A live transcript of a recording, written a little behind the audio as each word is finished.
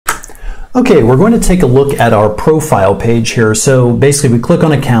Okay, we're going to take a look at our profile page here. So basically we click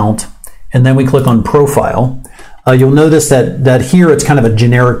on account and then we click on profile. You'll notice that here it's kind of a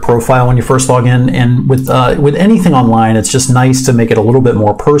generic profile when you first log in, and with anything online, it's just nice to make it a little bit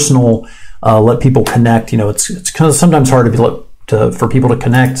more personal, let people connect. You know, it's kind of sometimes hard for people to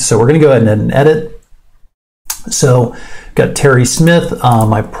connect. So we're going to go ahead and edit. So got Terry Smith.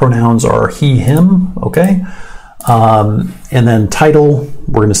 My pronouns are he, him. Okay. And then title,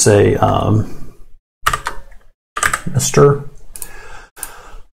 we're going to say Mr.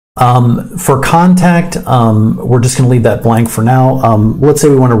 For contact, we're just going to leave that blank for now. Let's say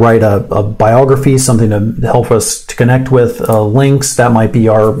we want to write a biography, something to help us to connect with. Links, that might be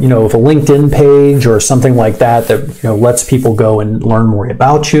our, if a LinkedIn page or something like that lets people go and learn more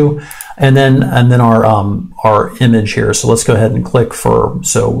about you. And then our image here. So let's go ahead and click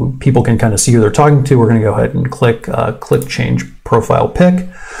so people can kind of see who they're talking to. We're going to go ahead and click change profile pic.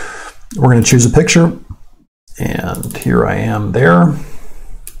 We're going to choose a picture, and here I am there,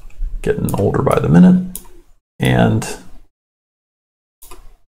 getting older by the minute, and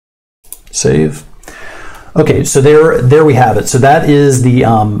save. Okay, so there we have it. So that is the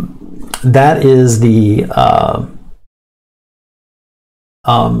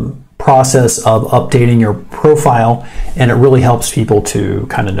process of updating your profile, and it really helps people to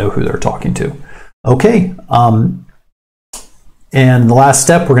kind of know who they're talking to. Okay, and the last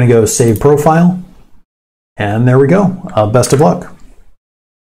step, we're going to go save profile, and there we go. Best of luck.